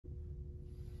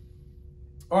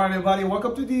All right, everybody,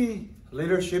 welcome to the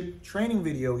leadership training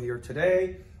video here.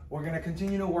 Today, we're going to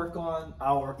continue to work on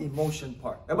our emotion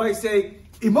part. Everybody say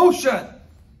emotion.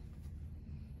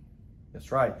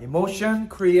 That's right. Emotion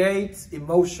creates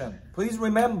emotion. Please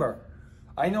remember,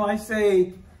 I know I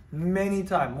say many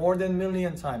times, more than a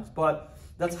million times, but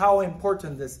that's how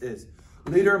important this is.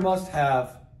 Leader must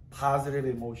have positive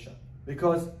emotion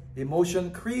because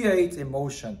emotion creates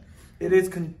emotion. It is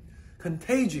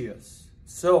contagious.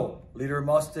 So, leader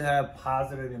must have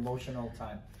positive emotional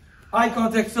time. Eye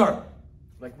contact, sir.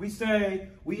 Like we say,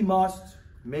 we must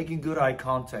making good eye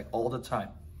contact all the time.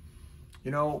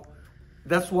 You know,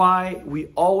 that's why we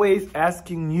always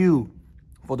asking you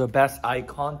for the best eye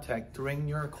contact during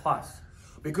your class.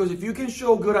 Because if you can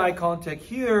show good eye contact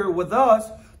here with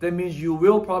us, that means you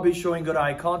will probably showing good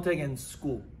eye contact in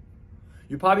school.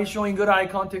 You're probably showing good eye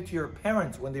contact to your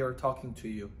parents when they are talking to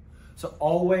you. So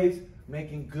always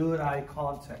making good eye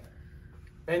contact.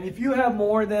 And if you have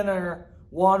more than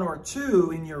one or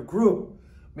two in your group,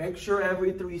 make sure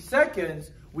every 3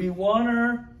 seconds we want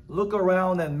to look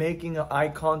around and making an eye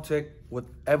contact with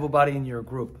everybody in your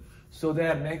group, so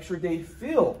that make sure they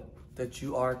feel that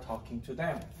you are talking to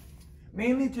them.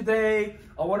 Mainly today,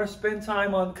 I want to spend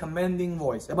time on commanding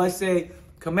voice. If I say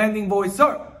commanding voice,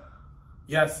 sir,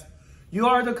 yes, you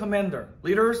are the commander.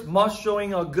 Leaders must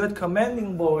showing a good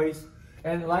commanding voice.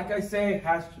 And like I say, it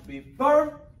has to be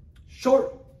firm,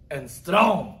 short, and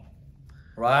strong.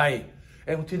 Right.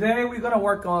 And today we're going to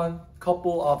work on a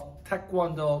couple of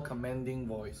Taekwondo commanding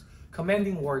voice.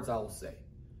 Commanding words, I will say.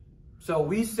 So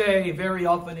we say very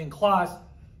often in class,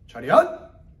 차렷,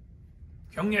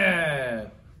 경례,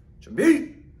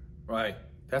 준비. Right.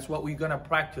 That's what we're going to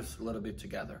practice a little bit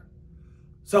together.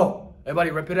 So, everybody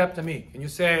repeat after me. Can you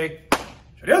say,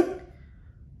 차렷?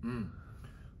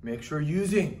 Make sure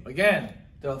using, again,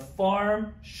 the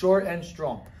firm, short, and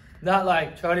strong. Not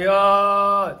like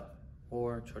차렷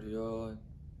or 차렷.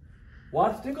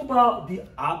 Think about the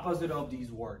opposite of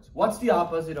these words. What's the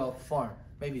opposite of firm?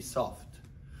 Maybe soft.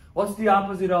 What's the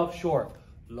opposite of short?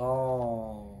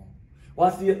 Long.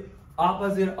 What's the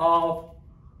opposite of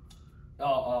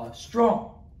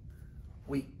strong?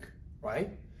 Weak, right?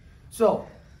 So,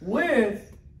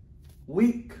 with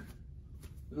weak,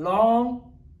 long,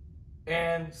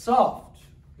 and soft,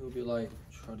 it will be like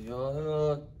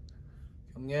차렷,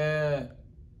 경례,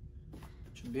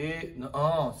 준비.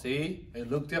 No, see, it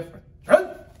look different.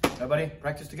 Everybody,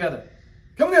 practice together.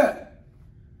 경례.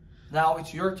 Now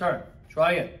it's your turn.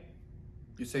 Try it.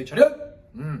 You say 차렷.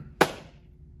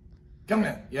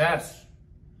 경례. Yes.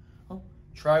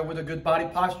 Try with a good body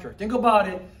posture. Think about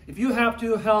it. If you have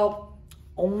to help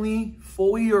only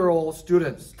 4-year-old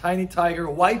students, tiny tiger,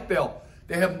 white belt,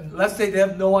 they have, let's say they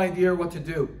have no idea what to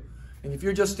do. And if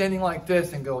you're just standing like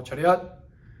this and go, 차렷,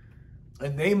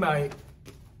 and they might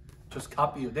just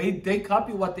copy you. They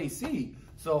copy what they see.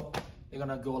 So they're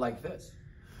going to go like this.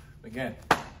 Again,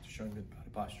 showing good body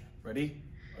posture. Ready?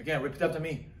 Again, repeat after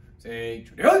me. Say,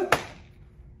 차렷.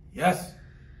 Yes.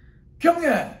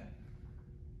 경례.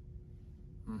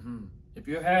 If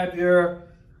you have your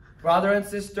brother and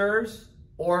sisters,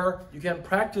 or you can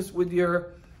practice with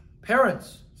your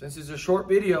parents. Since it's a short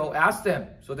video, ask them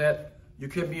so that you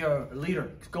can be a leader.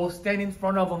 Go stand in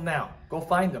front of them now. Go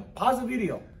find them. Pause the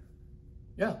video.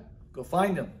 Yeah, go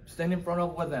find them. Stand in front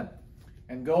of with them.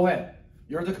 And go ahead.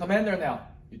 You're the commander now.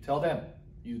 You tell them.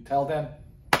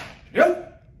 Yeah.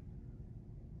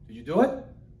 Did you do it?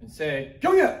 And say,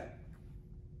 경례.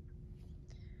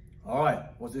 All right.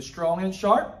 Was it strong and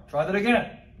sharp? Try that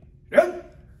again. Yeah.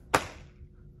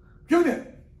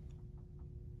 경례.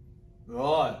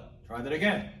 Good. Try that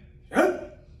again.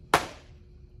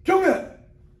 경례.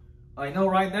 I know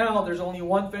right now there's only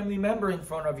one family member in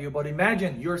front of you, but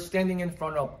imagine you're standing in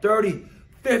front of 30,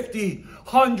 50,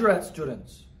 100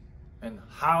 students. And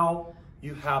how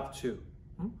you have to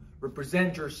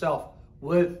represent yourself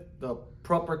with the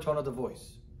proper tone of the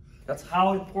voice. That's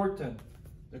how important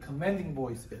the commanding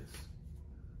voice is.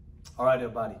 All right,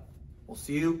 everybody. We'll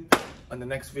see you on the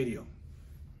next video.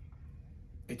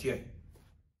 ATA.